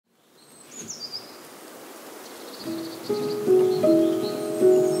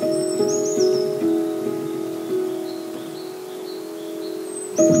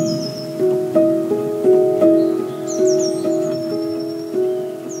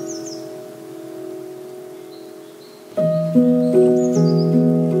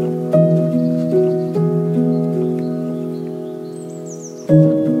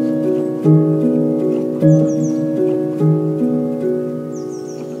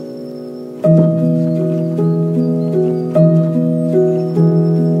Morning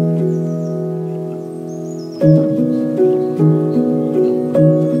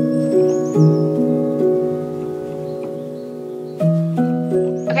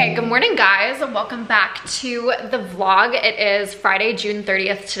guys, welcome back to the vlog. It is Friday, June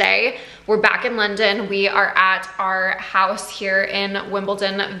 30th today. We're back in London. We are at our house here in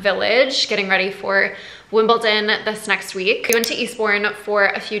Wimbledon Village, getting ready for Wimbledon this next week. We went to Eastbourne for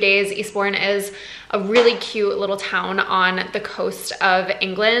a few days. Eastbourne is a really cute little town on the coast of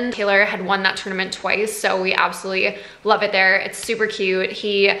England. Taylor had won that tournament twice, so we absolutely love it there. It's super cute.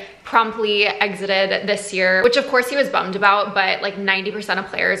 He promptly exited this year, which of course he was bummed about, but like 90% of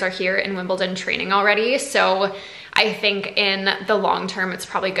players are here in Wimbledon training already. So I think in the long term, it's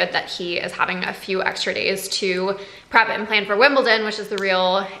probably good that he is having a few extra days to prep and plan for Wimbledon, which is the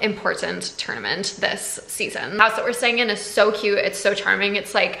real important tournament this season. The house that we're staying in is so cute. It's so charming.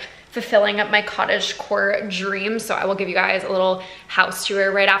 It's like fulfilling up my cottage core dream. So I will give you guys a little house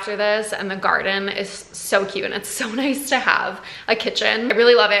tour right after this. And the garden is so cute and it's so nice to have a kitchen. I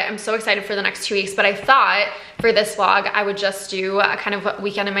really love it. I'm so excited for the next 2 weeks, but I thought for this vlog, I would just do a kind of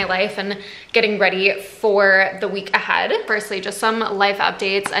weekend in my life and getting ready for the week ahead. Firstly, just some life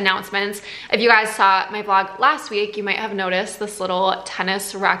updates, announcements. If you guys saw my vlog last week, you might have noticed this little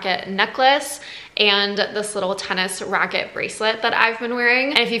tennis racket necklace and this little tennis racket bracelet that I've been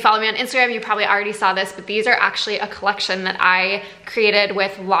wearing. And if you follow me on Instagram, you probably already saw this, but these are actually a collection that I created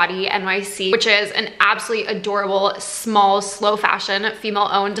with Lottie NYC, which is an absolutely adorable, small, slow fashion,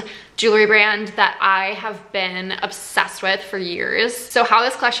 female-owned jewelry brand that I have been obsessed with for years. So how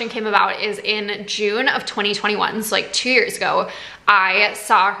this collection came about is in June of 2021, so like 2 years ago, I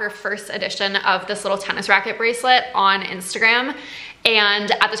saw her first edition of this little tennis racket bracelet on Instagram. And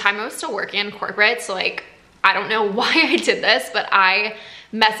at the time I was still working in corporate, so like, I don't know why I did this, but I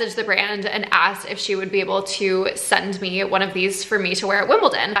messaged the brand and asked if she would be able to send me one of these for me to wear at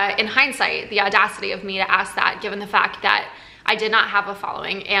Wimbledon. In hindsight, the audacity of me to ask that, given the fact that I did not have a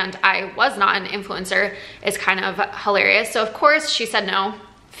following and I was not an influencer, is kind of hilarious. So of course she said no.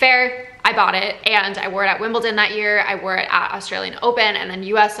 Fair. I bought it and I wore it at Wimbledon that year. I wore it at Australian Open and then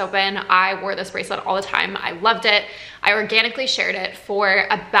US Open. I wore this bracelet all the time. I loved it. I organically shared it for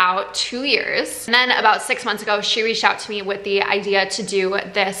about 2 years. And then about 6 months ago, she reached out to me with the idea to do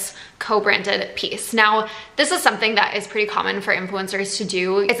this co-branded piece. Now, this is something that is pretty common for influencers to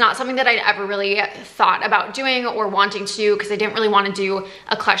do. It's not something that I'd ever really thought about doing or wanting to do because I didn't really want to do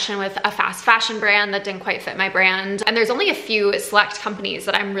a collection with a fast fashion brand that didn't quite fit my brand. And there's only a few select companies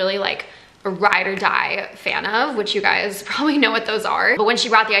that I'm really like a ride or die fan of, which you guys probably know what those are. But when she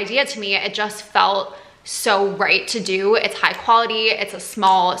brought the idea to me, it just felt so right to do. It's high quality. It's a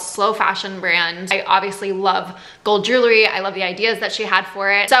small, slow fashion brand. I obviously love gold jewelry. I love the ideas that she had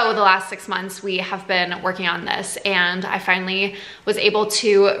for it. So the last 6 months we have been working on this and I finally was able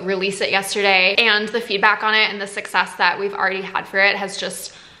to release it yesterday, and the feedback on it and the success that we've already had for it has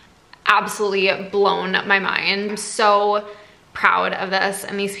just absolutely blown my mind. I'm so proud of this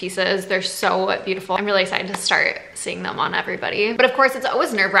and these pieces. They're so beautiful. I'm really excited to start seeing them on everybody. But of course, it's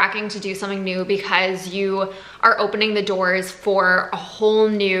always nerve-wracking to do something new because you are opening the doors for a whole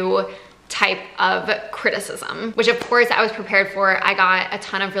new type of criticism, which of course I was prepared for. I got a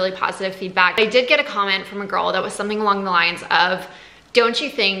ton of really positive feedback. I did get a comment from a girl that was something along the lines of, "Don't you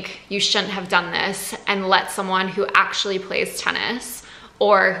think you shouldn't have done this and let someone who actually plays tennis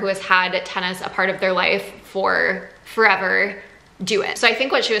or who has had tennis a part of their life for forever do it?" So I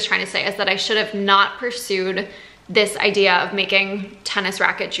think what she was trying to say is that I should have not pursued this idea of making tennis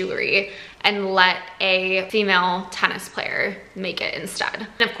racket jewelry and let a female tennis player make it instead.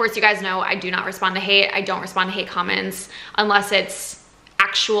 And of course, you guys know I do not respond to hate. I don't respond to hate comments unless it's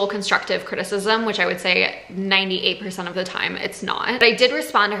actual constructive criticism, which I would say 98% of the time it's not. But I did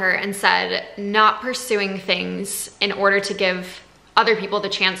respond to her and said not pursuing things in order to give other people the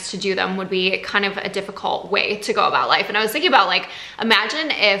chance to do them would be kind of a difficult way to go about life. And I was thinking about, like,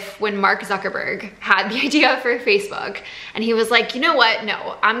 imagine if when Mark Zuckerberg had the idea for Facebook and he was like, you know what,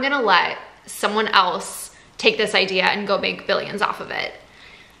 no, I'm gonna let someone else take this idea and go make billions off of it.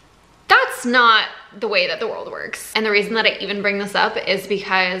 That's not the way that the world works. And the reason that I even bring this up is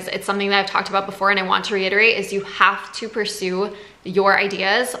because it's something that I've talked about before and I want to reiterate is you have to pursue your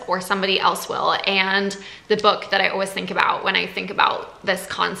ideas or somebody else will. And the book that I always think about when I think about this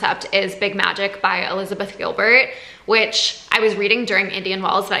concept is Big Magic by Elizabeth Gilbert, which I was reading during Indian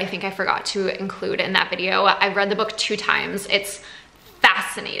Wells, but I think I forgot to include in that video. I've read the book 2 times. It's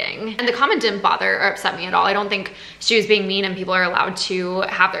fascinating. And the comment didn't bother or upset me at all. I don't think she was being mean and people are allowed to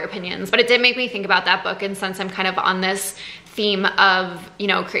have their opinions, but it did make me think about that book. And since I'm kind of on this theme of, you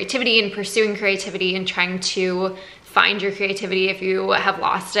know, creativity and pursuing creativity and trying to find your creativity if you have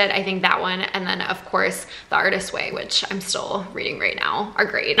lost it. I think that one, and then of course The Artist's Way, which I'm still reading right now, are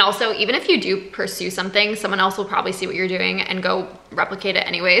great. And also, even if you do pursue something, someone else will probably see what you're doing and go replicate it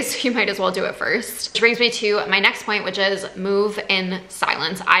anyways, so you might as well do it first. Which brings me to my next point, which is move in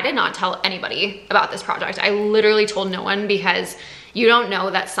silence. I did not tell anybody about this project. I literally told no one, because you don't know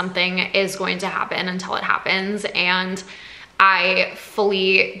that something is going to happen until it happens. And I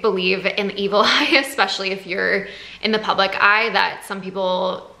fully believe in the evil eye, especially if you're in the public eye, that some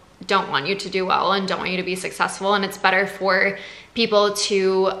people don't want you to do well and don't want you to be successful. And it's better for people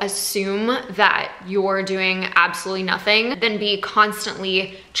to assume that you're doing absolutely nothing than be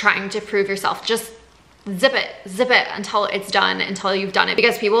constantly trying to prove yourself. Just zip it until it's done, until you've done it,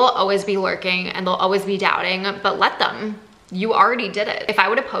 because people will always be lurking and they'll always be doubting, but let them. You already did it. If I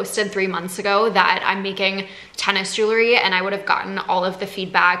would have posted 3 months ago that I'm making tennis jewelry, and I would have gotten all of the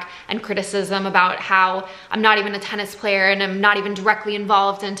feedback and criticism about how I'm not even a tennis player and I'm not even directly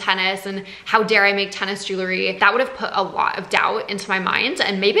involved in tennis and how dare I make tennis jewelry, that would have put a lot of doubt into my mind,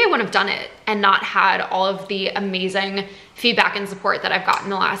 and maybe I wouldn't have done it and not had all of the amazing feedback and support that I've gotten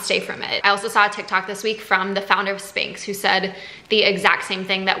the last day from it. I also saw a TikTok this week from the founder of Spanx, who said the exact same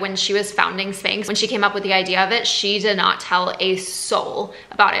thing, that when she was founding Spanx, when she came up with the idea of it, she did not tell a soul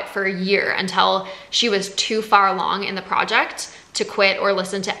about it for a year until she was too far along in the project to quit or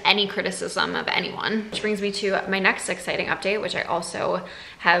listen to any criticism of anyone. Which brings me to my next exciting update, which I also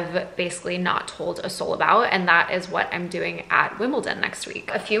have basically not told a soul about, and that is what I'm doing at Wimbledon next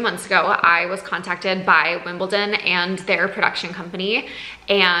week. A few months ago, I was contacted by Wimbledon and their production company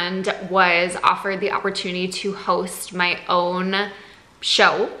and was offered the opportunity to host my own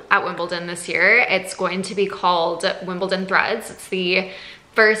show at Wimbledon this year. It's going to be called Wimbledon Threads. It's the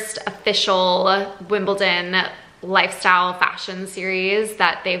first official Wimbledon lifestyle fashion series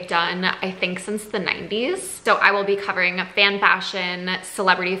that they've done, I think, since the 90s. So I will be covering fan fashion,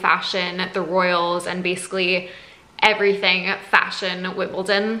 celebrity fashion, the royals, and basically everything fashion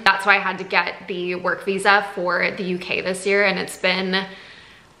Wimbledon. That's why I had to get the work visa for the UK this year, and it's been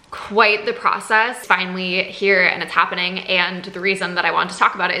quite the process. Finally here, and it's happening. And the reason that I wanted to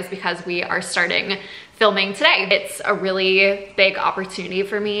talk about it is because we are starting filming today. It's a really big opportunity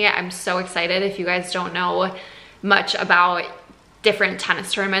for me. I'm so excited. If you guys don't know much about different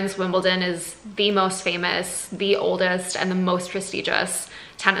tennis tournaments, Wimbledon is the most famous, the oldest, and the most prestigious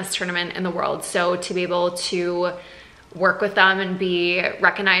tennis tournament in the world. So to be able to work with them and be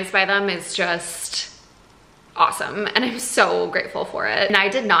recognized by them is just awesome, and I'm so grateful for it. And I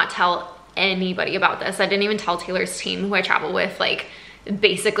did not tell anybody about this. I didn't even tell Taylor's team, who I travel with like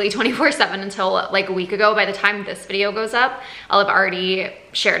basically 24/7, until like a week ago. By the time this video goes up, I'll have already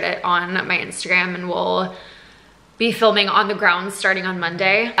shared it on my Instagram, and we'll be filming on the grounds starting on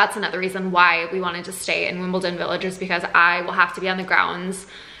Monday. That's another reason why we wanted to stay in Wimbledon Village, is because I will have to be on the grounds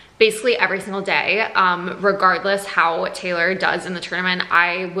basically every single day. Regardless how Taylor does in the tournament,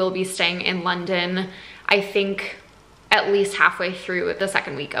 I will be staying in London, I think at least halfway through the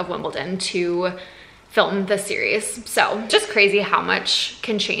second week of Wimbledon to film this series. So just crazy how much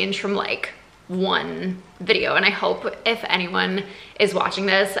can change from like one video. And I hope if anyone is watching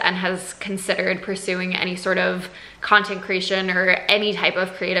this and has considered pursuing any sort of content creation or any type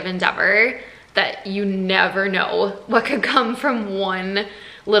of creative endeavor, that you never know what could come from one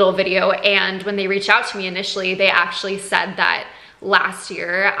little video. And when they reached out to me initially, they actually said that last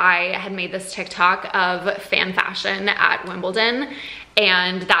year I had made this TikTok of fan fashion at Wimbledon,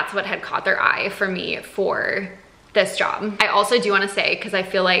 and that's what had caught their eye for me for this job. I also do want to say, because I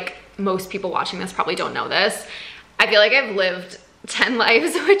feel like most people watching this probably don't know this, I feel like I've lived 10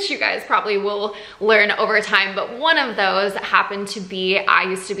 lives, which you guys probably will learn over time, but one of those happened to be, I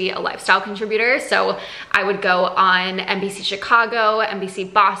used to be a lifestyle contributor. So I would go on NBC Chicago,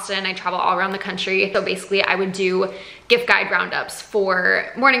 NBC Boston, I travel all around the country. So basically I would do gift guide roundups for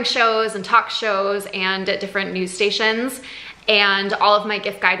morning shows and talk shows and different news stations. And all of my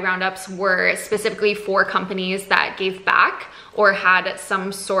gift guide roundups were specifically for companies that gave back or had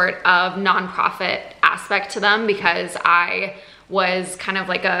some sort of nonprofit aspect to them, because I was kind of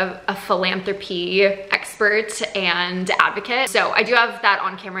like a philanthropy expert and advocate. So I do have that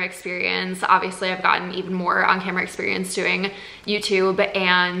on-camera experience. Obviously, I've gotten even more on-camera experience doing YouTube,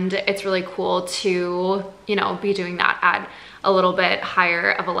 and it's really cool to, you know, be doing that at a little bit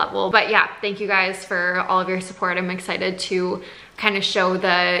higher of a level. But yeah, thank you guys for all of your support. I'm excited to kind of show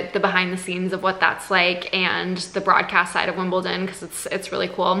the behind the scenes of what that's like and the broadcast side of Wimbledon, because it's really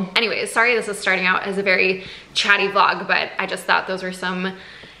cool. Anyways, sorry this is starting out as a very chatty vlog, but I just thought those were some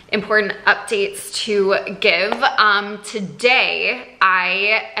important updates to give. Today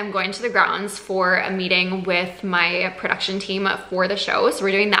I am going to the grounds for a meeting with my production team for the show. So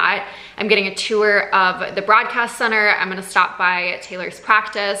we're doing that. I'm getting a tour of the broadcast center. I'm gonna stop by Taylor's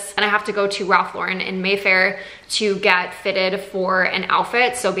practice, and I have to go to Ralph Lauren in Mayfair to get fitted for an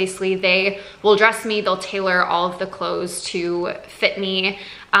outfit. So basically they will dress me, they'll tailor all of the clothes to fit me,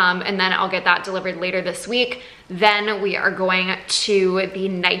 and then I'll get that delivered later this week. Then we are going to the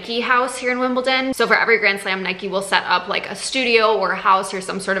Nike house here in Wimbledon. So for every Grand Slam, Nike will set up like a studio or a house or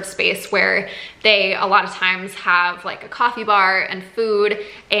some sort of space where they a lot of times have like a coffee bar and food,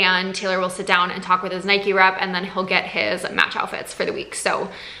 and Taylor will sit down and talk with his Nike rep, and then he'll get his match outfits for the week. So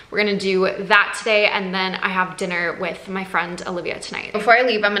we're gonna do that today, and then I have dinner with my friend Olivia tonight. Before I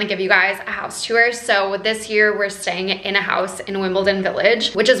leave, I'm gonna give you guys a house tour. So this year we're staying in a house in Wimbledon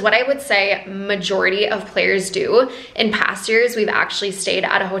Village, which is what I would say majority of players do. In past years, we've actually stayed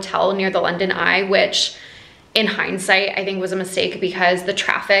at a hotel near the London Eye, which in hindsight, I think was a mistake because the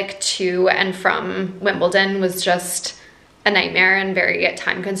traffic to and from Wimbledon was just a nightmare and very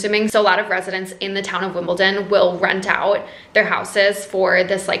time consuming. So a lot of residents in the town of Wimbledon will rent out their houses for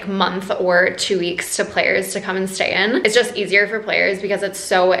this like month or 2 weeks to players to come and stay in. It's just easier for players because it's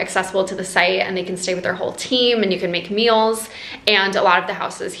so accessible to the site, and they can stay with their whole team and you can make meals. And a lot of the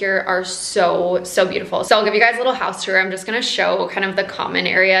houses here are so beautiful. So I'll give you guys a little house tour. I'm just gonna show kind of the common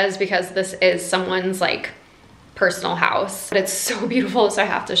areas because this is someone's like personal house, but it's so beautiful, so I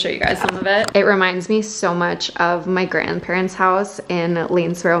have to show you guys some of it. It reminds me so much of my grandparents' house in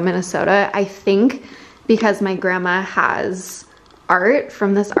Lanesboro, Minnesota. I think because my grandma has art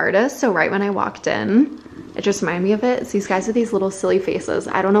from this artist, so right when I walked in, it just reminded me of it. It's these guys with these little silly faces.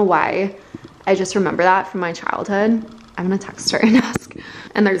 I don't know why, I just remember that from my childhood. I'm gonna text her and ask.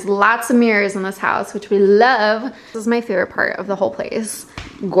 And there's lots of mirrors in this house, which we love. This is my favorite part of the whole place.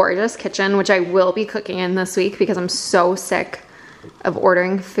 Gorgeous kitchen, which I will be cooking in this week because I'm so sick of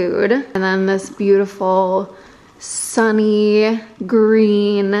ordering food. And then this beautiful sunny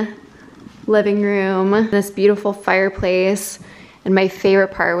green living room, this beautiful fireplace, and my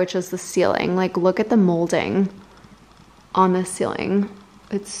favorite part, which is the ceiling. Like, look at the molding on this ceiling.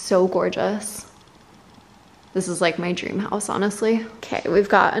 It's so gorgeous. This is like my dream house, honestly. Okay, we've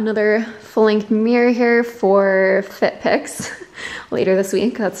got another full-length mirror here for fit pics later this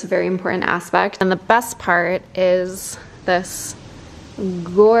week. That's a very important aspect. And the best part is this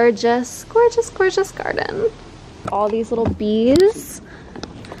gorgeous, gorgeous, gorgeous garden. All these little bees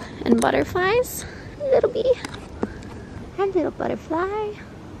and butterflies. Little bee and little butterfly.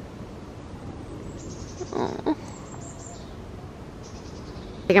 Oh.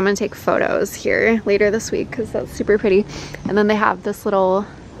 I'm gonna take photos here later this week because that's super pretty. And then they have this little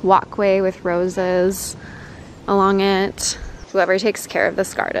walkway with roses along it. Whoever takes care of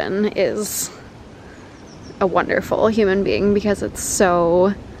this garden is a wonderful human being because it's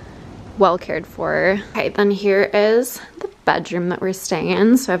so well cared for. Okay, then here is the bedroom that we're staying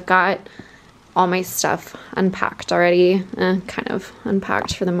in. So I've got all my stuff unpacked already, kind of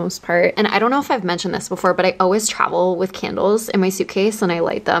unpacked for the most part. And I don't know if I've mentioned this before, but I always travel with candles in my suitcase and I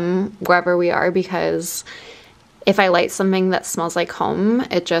light them wherever we are because if I light something that smells like home,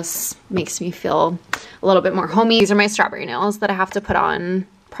 it just makes me feel a little bit more homey. These are my strawberry nails that I have to put on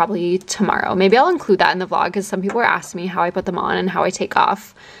probably tomorrow. Maybe I'll include that in the vlog because some people are asking me how I put them on and how I take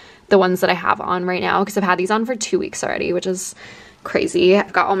off the ones that I have on right now because I've had these on for 2 weeks already, which is crazy.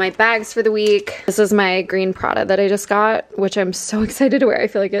 I've got all my bags for the week. This is my green Prada that I just got, which I'm so excited to wear. I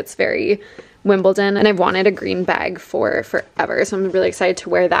feel like it's very Wimbledon and I've wanted a green bag for forever, so I'm really excited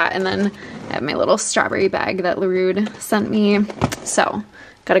to wear that. And then I have my little strawberry bag that LaRude sent me, so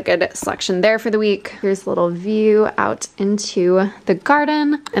got a good selection there for the week. Here's a little view out into the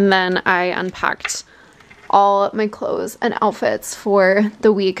garden, and then I unpacked all my clothes and outfits for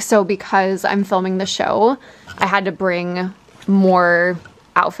the week. So because I'm filming the show, I had to bring more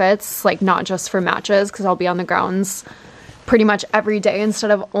outfits, like not just for matches because I'll be on the grounds pretty much every day instead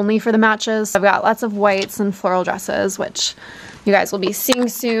of only for the matches. I've got lots of whites and floral dresses, which you guys will be seeing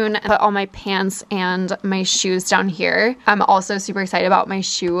soon. I put all my pants and my shoes down here. I'm also super excited about my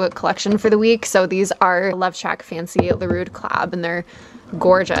shoe collection for the week. So these are Love Shack Fancy LaRude collab, and they're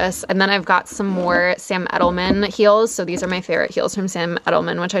gorgeous. And then I've got some more Sam Edelman heels. So these are my favorite heels from Sam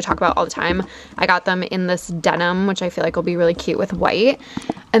Edelman, which I talk about all the time. I got them in this denim, which I feel like will be really cute with white.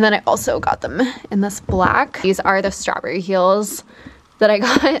 And then I also got them in this black. These are the strawberry heels that I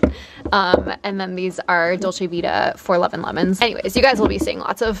got. And then these are Dolce Vita for Love and Lemons. Anyways, you guys will be seeing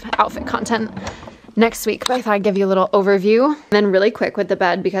lots of outfit content next week. But I thought I'd give you a little overview. And then really quick with the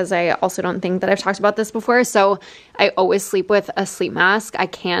bed, because I also don't think that I've talked about this before. So I always sleep with a sleep mask. I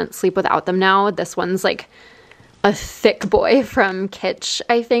can't sleep without them now. This one's like a thick boy from Kitsch,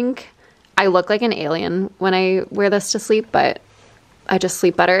 I think. I look like an alien when I wear this to sleep, but I just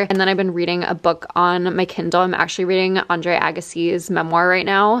sleep better. And then I've been reading a book on my Kindle. I'm actually reading Andre Agassi's memoir right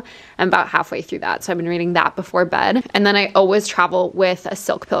now. I'm about halfway through that. So I've been reading that before bed. And then I always travel with a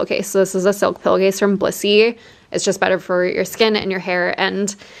silk pillowcase. So this is a silk pillowcase from Blissy. It's just better for your skin and your hair.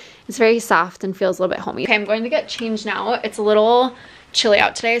 And it's very soft and feels a little bit homey. Okay, I'm going to get changed now. It's a little chilly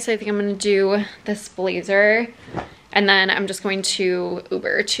out today. So I think I'm going to do this blazer. And then I'm just going to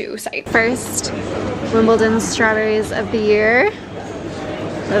Uber to site. First, Wimbledon strawberries of the year.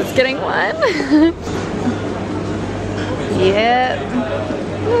 That's getting one. Yep.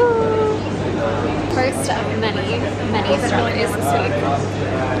 First of many strawberries this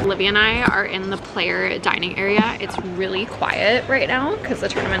week. Olivia and I are in the player dining area. It's really quiet right now because the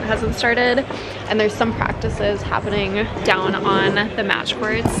tournament hasn't started. And there's some practices happening down on the match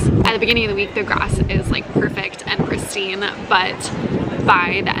courts. At the beginning of the week, the grass is like perfect and pristine, but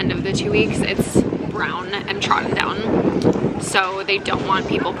by the end of the 2 weeks, it's brown and trodden down. So they don't want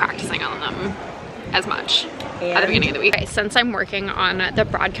people practicing on them as much at the beginning of the week. Okay, since I'm working on the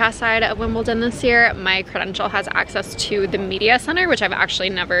broadcast side of Wimbledon this year, my credential has access to the media center, which I've actually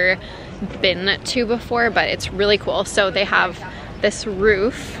never been to before, but it's really cool. So they have this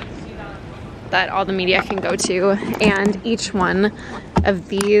roof that all the media can go to, and each one of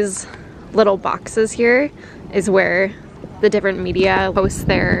these little boxes here is where the different media post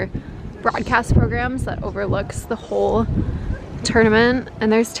their broadcast programs that overlooks the whole tournament.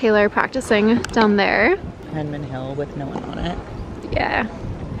 And there's Taylor practicing down there. Henman Hill with no one on it. Yeah.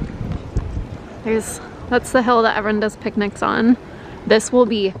 That's the hill that everyone does picnics on. This will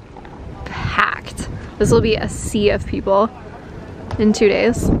be packed. This will be a sea of people in 2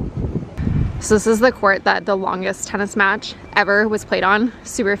 days. So this is the court that the longest tennis match ever was played on.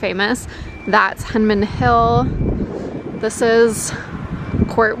 Super famous. That's Henman Hill. This is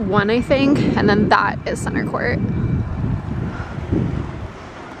court 1, I think, and then that is center court.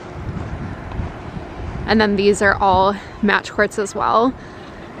 And then these are all match courts as well.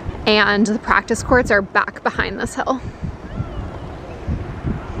 And the practice courts are back behind this hill.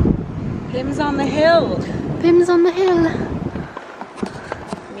 Pim's on the hill. Pim's on the hill.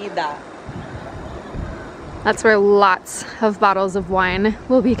 Need that. That's where lots of bottles of wine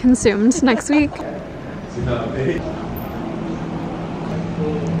will be consumed next week.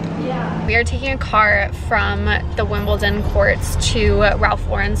 We are taking a car from the Wimbledon courts to Ralph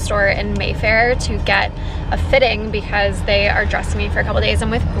Lauren's store in Mayfair to get a fitting because they are dressing me for a couple days.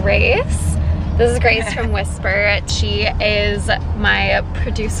 I'm with Grace. This is Grace from Whisper. She is my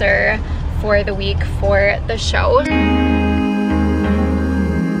producer for the week for the show.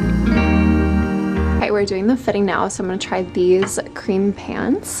 Okay, we're doing the fitting now, so I'm gonna try these cream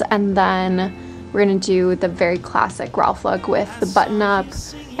pants, and then we're gonna do the very classic Ralph look with the button up,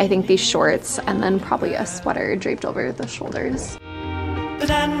 I think these shorts, and then probably a sweater draped over the shoulders.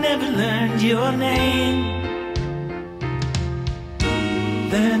 But I never learned your name.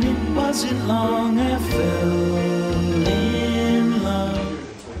 Then it wasn't long I fell in love.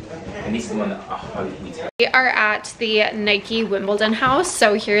 We are at the Nike Wimbledon house.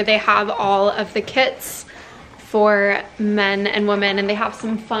 So here they have all of the kits for men and women, and they have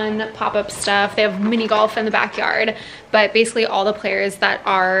some fun pop-up stuff. They have mini golf in the backyard, but basically all the players that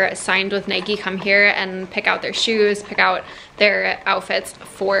are signed with Nike come here and pick out their shoes, pick out their outfits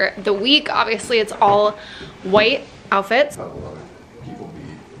for the week. Obviously it's all white outfits. A lot of people be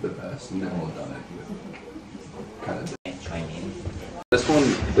the best, and they've all done it with kind of this one,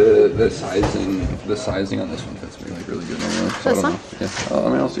 the sizing on this one fits me like really good. So this one? Yeah, I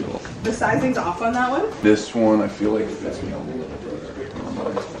mean, I'll see both. The sizing's off on that one? This one, I feel like it fits me a little bit better.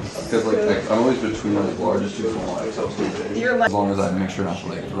 Because like I'm always between the largest two small XL. You're like, as long as I make sure not to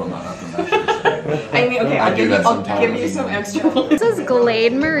like throw them out after matches. I mean, okay, I'll give you some extra. This is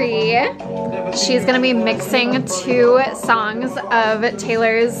Glade Marie. She's gonna be mixing 2 songs of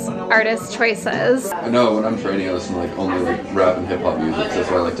Taylor's artist choices. I know when I'm training, I listen to like only like rap and hip hop music. That's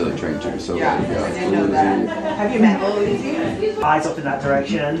why I like to like train too. So yeah, Have you met Lil Eyes up in that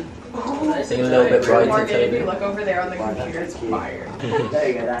direction. Sing a little bit brighter, If you look over there on the computer, it's fire. There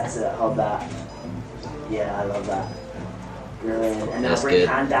you go, that's it. Hold that. Yeah, I love that. Brilliant. And now That's bring good.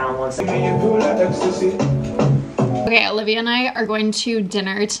 hand down once again. Okay, Olivia and I are going to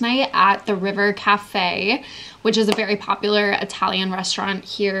dinner tonight at the River Cafe, which is a very popular Italian restaurant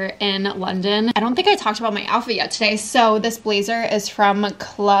here in London. I don't think I talked about my outfit yet today. So this blazer is from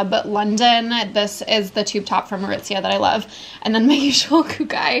Club London. This is the tube top from Aritzia that I love. And then my usual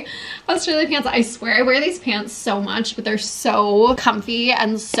Kukai Australia pants. I swear I wear these pants so much, but they're so comfy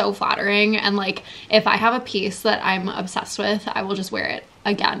and so flattering. And like, if I have a piece that I'm obsessed with, I will just wear it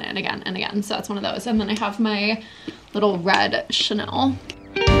again and again and again. So that's one of those. And then I have my little red Chanel.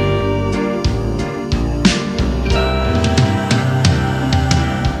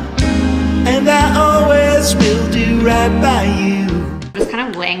 And I always will do right by you. I'm just kind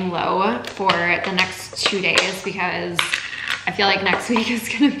of laying low for the next 2 days because I feel like next week is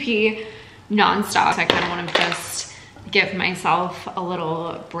gonna be nonstop. So I kind of want to just give myself a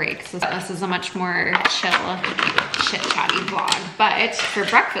little break. So this is a much more chill, chit-chatty vlog. But for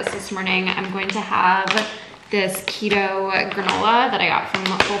breakfast this morning, I'm going to have this keto granola that I got from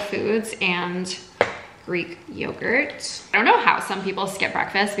Whole Foods and Greek yogurt. I don't know how some people skip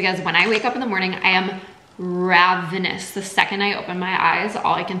breakfast because when I wake up in the morning, I am ravenous. The second I open my eyes,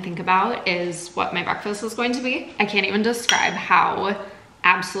 all I can think about is what my breakfast is going to be. I can't even describe how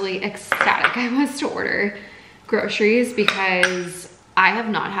absolutely ecstatic I was to order groceries because I have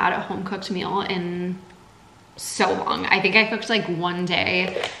not had a home cooked meal in so long. I think I cooked like one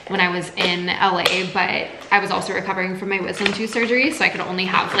day when I was in LA, but I was also recovering from my wisdom tooth surgery, so I could only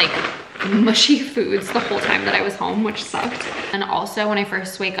have like mushy foods the whole time that I was home, which sucked. And also when I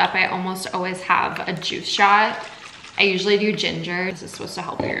first wake up, I almost always have a juice shot. I usually do ginger. This is supposed to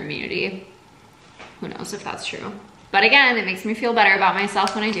help your immunity. Who knows if that's true. But again, it makes me feel better about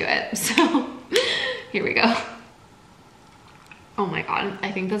myself when I do it. So here we go. Oh my God.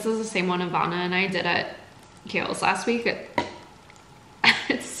 I think this is the same one Ivana and I did at Kale's last week.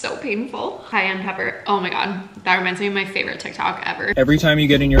 It's so painful. Cayenne pepper. Oh my God. That reminds me of my favorite TikTok ever. Every time you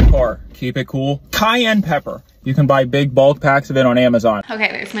get in your car, keep it cool. Cayenne pepper. You can buy big bulk packs of it on Amazon. Okay,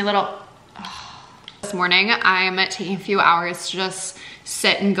 there's my little... This morning, I'm taking a few hours to just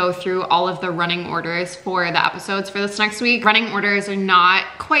sit and go through all of the running orders for the episodes for this next week. Running orders are not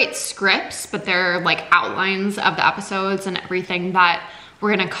quite scripts, but they're like outlines of the episodes and everything that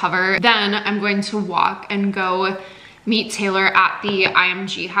we're gonna cover. Then I'm going to walk and go meet Taylor at the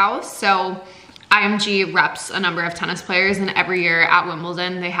IMG house. So IMG reps a number of tennis players, and every year at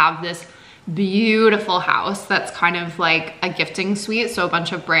Wimbledon, they have this beautiful house that's kind of like a gifting suite. So a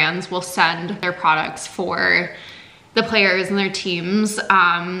bunch of brands will send their products for the players and their teams.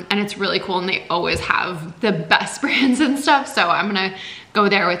 And it's really cool, and they always have the best brands and stuff. So I'm gonna go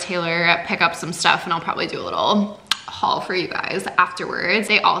there with Taylor, pick up some stuff, and I'll probably do a little haul for you guys afterwards.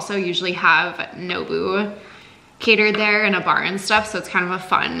 They also usually have Nobu catered there in a bar and stuff, so it's kind of a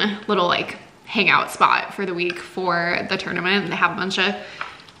fun little like hangout spot for the week for the tournament. They have a bunch of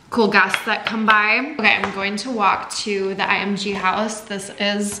cool guests that come by. Okay, I'm going to walk to the IMG house. This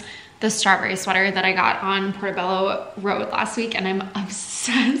is the strawberry sweater that I got on Portobello Road last week, and I'm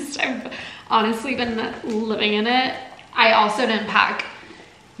obsessed. I've honestly been living in it. I also didn't pack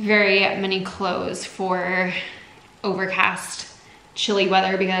very many clothes for overcast, chilly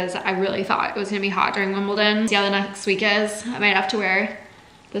weather because I really thought it was gonna be hot during Wimbledon. See how the next week is. I might have to wear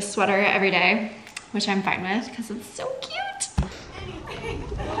this sweater every day, which I'm fine with because it's so cute.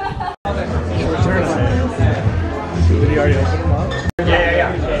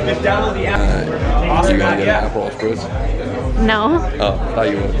 Just download the app. You gotta get an apple spritz. No. Oh, thought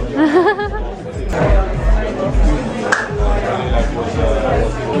you would.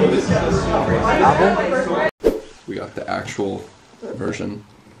 We got the actual version,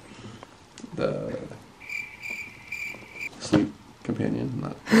 the sleep companion.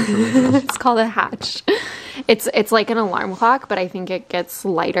 Not sure. It's called a Hatch. It's like an alarm clock, but I think it gets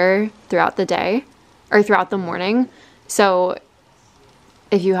lighter throughout the day or throughout the morning. So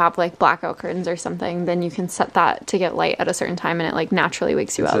if you have like blackout curtains or something, then you can set that to get light at a certain time, and it like naturally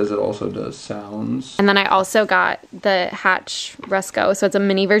wakes you up. It says it also does sounds. And then I also got the Hatch Resco. So it's a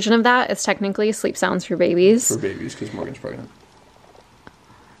mini version of that. It's technically sleep sounds for babies. For babies, because Morgan's pregnant.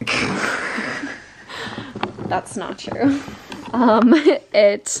 That's not true.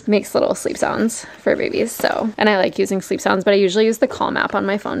 It makes little sleep sounds for babies. So, and I like using sleep sounds, but I usually use the Calm app on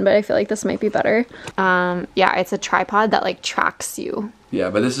my phone, but I feel like this might be better. Yeah, it's a tripod that like tracks you. Yeah,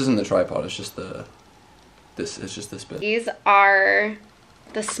 but this isn't the tripod, it's just it's just this bit. These are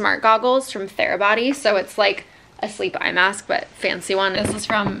the smart goggles from Therabody. So it's like a sleep eye mask, but fancy one. This is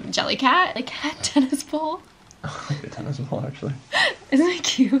from Jellycat, like cat tennis ball. I like the tennis ball, actually. Isn't it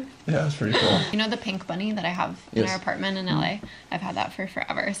cute? Yeah, it's pretty cool. You know the pink bunny that I have in our apartment in LA? I've had that for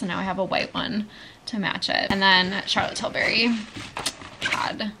forever, so now I have a white one to match it. And then Charlotte Tilbury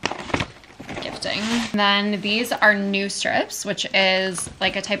had gifting. And then these are new strips, which is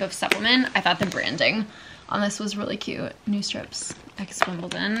like a type of supplement. I thought the branding on this was really cute. New strips, X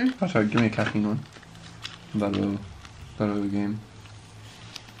Wimbledon. Oh, sorry, give me a caffeine one. That'll the game.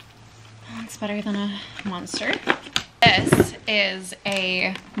 It's better than a Monster. This is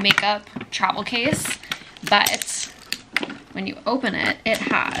a makeup travel case, but when you open it, it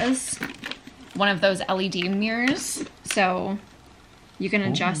has one of those LED mirrors. So you can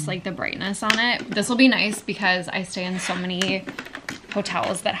adjust like the brightness on it. This will be nice because I stay in so many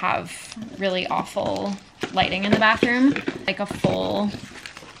hotels that have really awful lighting in the bathroom, like a full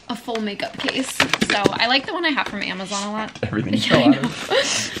makeup case. So I like the one I have from Amazon a lot. Everything yeah, I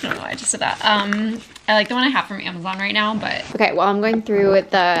don't know why I just said that. I like the one I have from Amazon right now, but okay, while I'm going through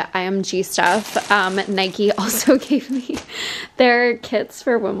the IMG stuff, Nike also gave me their kits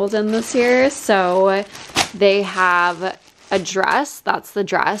for Wimbledon this year. So they have a dress, that's the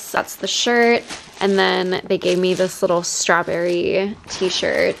dress, that's the shirt, and then they gave me this little strawberry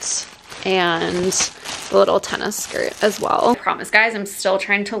t-shirt and a little tennis skirt as well. I promise guys, I'm still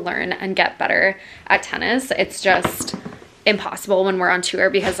trying to learn and get better at tennis. It's just impossible when we're on tour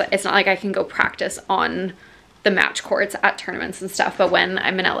because it's not like I can go practice on the match courts at tournaments and stuff, but when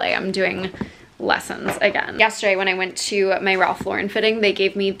I'm in LA, I'm doing lessons again. Yesterday when I went to my Ralph Lauren fitting, they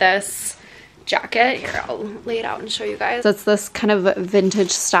gave me this jacket. Here, I'll lay it out and show you guys. So it's this kind of vintage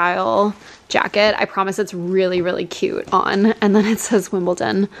style jacket. I promise it's really, really cute on. And then it says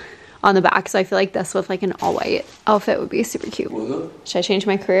Wimbledon on the back. So I feel like this with like an all white outfit would be super cute. Should I change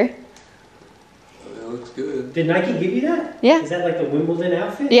my career? It looks good. Did Nike give you that? Yeah. Is that like the Wimbledon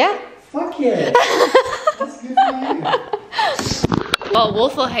outfit? Yeah. Fuck yeah. That's good for you. Well,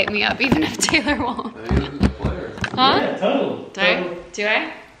 Wolf will hype me up even if Taylor won't. Huh? Yeah, total. Do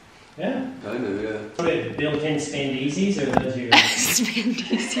I? Yeah. I know, yeah. What are they, built-in spandeezes or those your...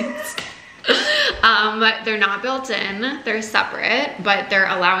 Spandeezes. They're not built in, they're separate, but they're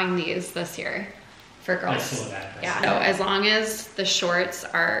allowing these this year for girls. I saw that. Yeah, so as long as the shorts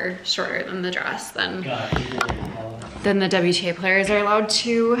are shorter than the dress, then the WTA players are allowed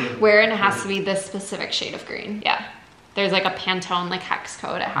to wear, and it has to be this specific shade of green. Yeah. There's like a Pantone like hex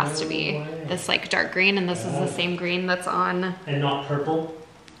code. It has to be this like dark green, and this is the same green that's on. And not purple,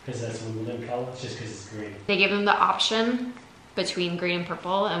 because that's Wimbledon color. It's just because it's green. They gave them the option between green and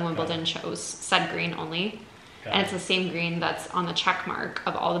purple, and Wimbledon said green only. And it's the same green that's on the check mark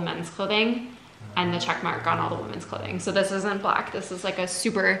of all the men's clothing and the check mark on all the women's clothing. So this isn't black. This is like a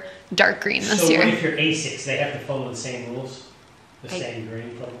super dark green this year. So what if you're Asics? They have to follow the same rules? The same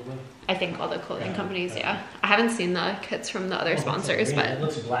green, probably? I think all the clothing companies, yeah. I haven't seen the kits from the other sponsors, but... It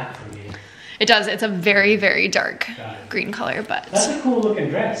looks black for me. It does. It's a very, very dark green color, but... That's a cool looking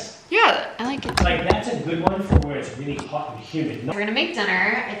dress. Yeah, I like it. Like, that's a good one for where it's really hot and humid. We're gonna make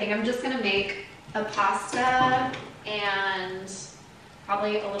dinner. I think I'm just gonna make a pasta and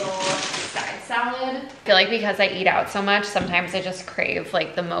probably a little side salad. I feel like because I eat out so much, sometimes I just crave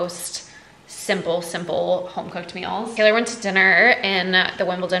like the most simple home-cooked meals. Taylor went to dinner in the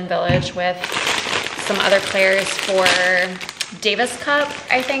Wimbledon Village with some other players for Davis Cup,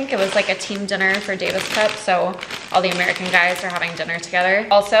 I think. It was like a team dinner for Davis Cup, so all the American guys are having dinner together.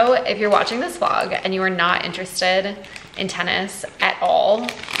 Also, if you're watching this vlog and you are not interested in tennis at all,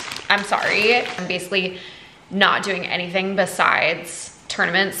 I'm sorry. I'm basically not doing anything besides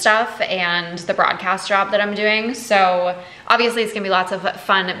tournament stuff and the broadcast job that I'm doing. So obviously it's gonna be lots of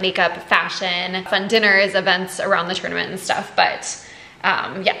fun makeup, fashion, fun dinners, events around the tournament and stuff, but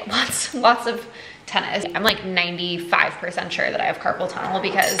yeah, lots of tennis. I'm like 95% sure that I have carpal tunnel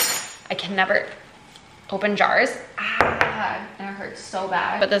because I can never open jars. And it hurts so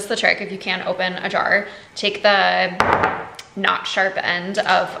bad. But this is the trick. If you can't open a jar, take the not sharp end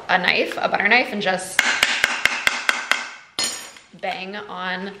of a knife, a butter knife, and just bang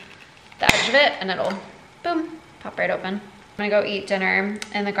on the edge of it and it'll, boom, pop right open. I'm gonna go eat dinner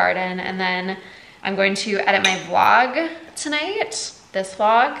in the garden, and then I'm going to edit my vlog tonight, this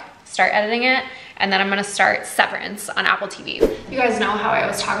vlog, start editing it, and then I'm gonna start Severance on Apple TV. You guys know how I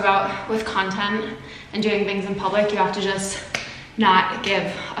always talk about with content and doing things in public, you have to just not give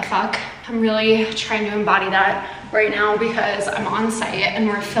a fuck. I'm really trying to embody that right now because I'm on site and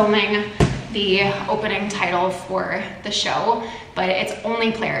we're filming the opening title for the show, but it's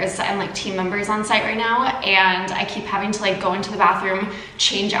only players and like team members on site right now, and I keep having to like go into the bathroom,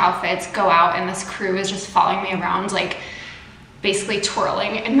 change outfits, go out, and this crew is just following me around, like basically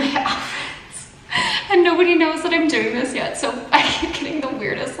twirling in my outfits. and nobody knows that I'm doing this yet, so I keep getting the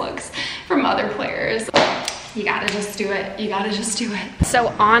weirdest looks from other players. You gotta just do it. You gotta just do it. So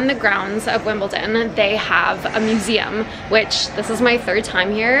on the grounds of Wimbledon, they have a museum, which this is my 3rd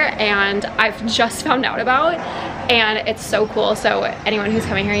time here and I've just found out about, and it's so cool. So anyone who's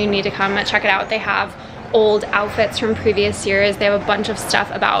coming here, you need to come check it out. They have old outfits from previous years. They have a bunch of stuff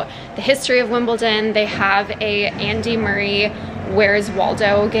about the history of Wimbledon. They have a Andy Murray Where's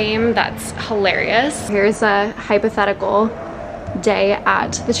Waldo game that's hilarious. Here's a hypothetical day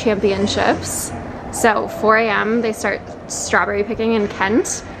at the championships. So 4 a.m. they start strawberry picking in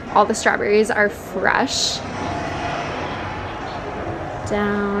Kent. All the strawberries are fresh.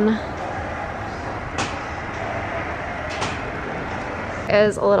 Down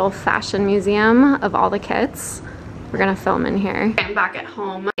is a little fashion museum of all the kits. We're gonna film in here. I'm back at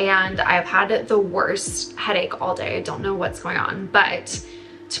home and I've had the worst headache all day. I don't know what's going on, but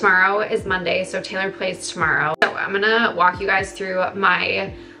tomorrow is Monday, so Taylor plays tomorrow. So I'm gonna walk you guys through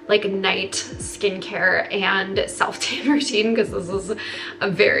my like night skincare and self-tan routine, because this is a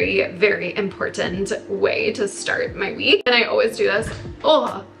very, very important way to start my week. And I always do this.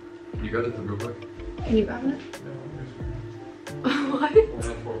 Oh, You got it real quick? can you grab it? Yeah, What?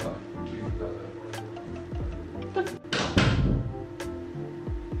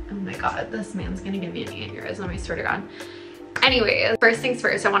 Oh my god, this man's gonna give me an aneurysm, I swear to god. Anyways, first things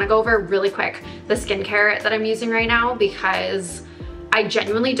first, I want to go over really quick the skincare that I'm using right now, because I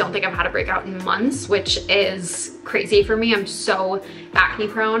genuinely don't think I've had a breakout in months, which is crazy for me. I'm so acne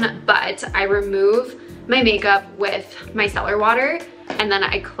prone, but I remove my makeup with micellar water and then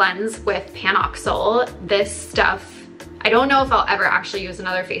I cleanse with Panoxyl. This stuff, I don't know if I'll ever actually use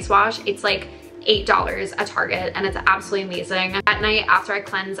another face wash. It's like $8 at Target and it's absolutely amazing. At night after I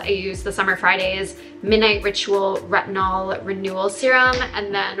cleanse, I use the Summer Fridays Midnight Ritual Retinol Renewal Serum,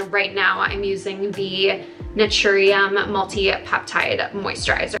 and then right now I'm using the Naturium Multi-Peptide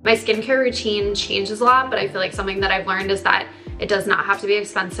Moisturizer. My skincare routine changes a lot, but I feel like something that I've learned is that it does not have to be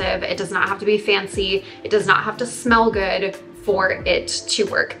expensive, it does not have to be fancy, it does not have to smell good for it to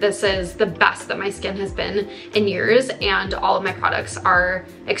work. This is the best that my skin has been in years, and all of my products are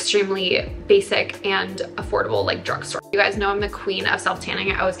extremely basic and affordable, like drugstore. You guys know I'm the queen of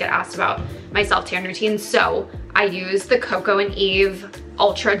self-tanning. I always get asked about my self-tan routine, so I use the Coco and Eve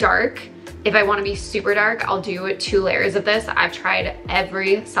Ultra Dark. If I want to be super dark, I'll do 2 layers of this. I've tried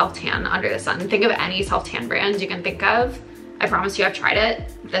every self-tan under the sun. Think of any self-tan brand you can think of. I promise you I've tried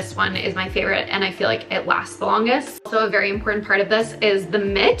it. This one is my favorite and I feel like it lasts the longest. Also, a very important part of this is the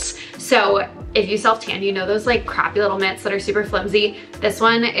mitt. So if you self-tan, you know those like crappy little mitts that are super flimsy. This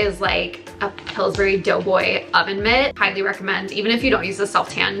one is like a Pillsbury Doughboy oven mitt. Highly recommend. Even if you don't use the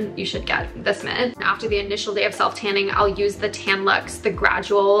self-tan, you should get this mitt. After the initial day of self-tanning, I'll use the Tanlux, the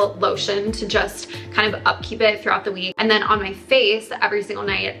gradual lotion, to just kind of upkeep it throughout the week. And then on my face, every single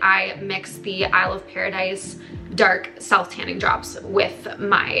night, I mix the Isle of Paradise dark self-tanning drops with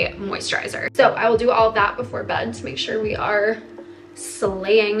my moisturizer. So I will do all of that before bed to make sure we are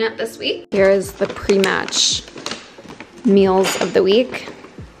slaying this week. Here is the pre-match meals of the week,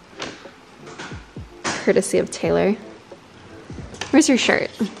 courtesy of Taylor. Where's your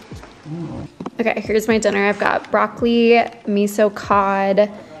shirt? Okay, here's my dinner. I've got broccoli, miso cod.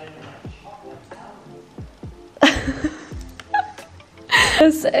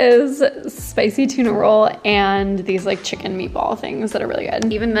 This is spicy tuna roll and these like chicken meatball things that are really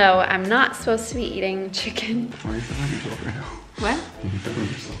good. Even though I'm not supposed to be eating chicken. Why are you filming yourself right now? What? Why are you filming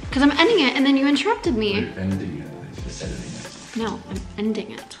yourself? Because I'm ending it and then you interrupted me. You're ending it. It's just editing it. No, I'm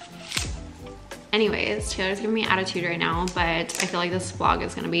ending it. Anyways, Taylor's giving me attitude right now, but I feel like this vlog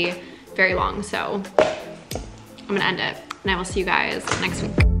is gonna be very long, so I'm gonna end it. And I will see you guys next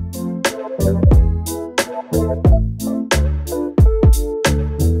week.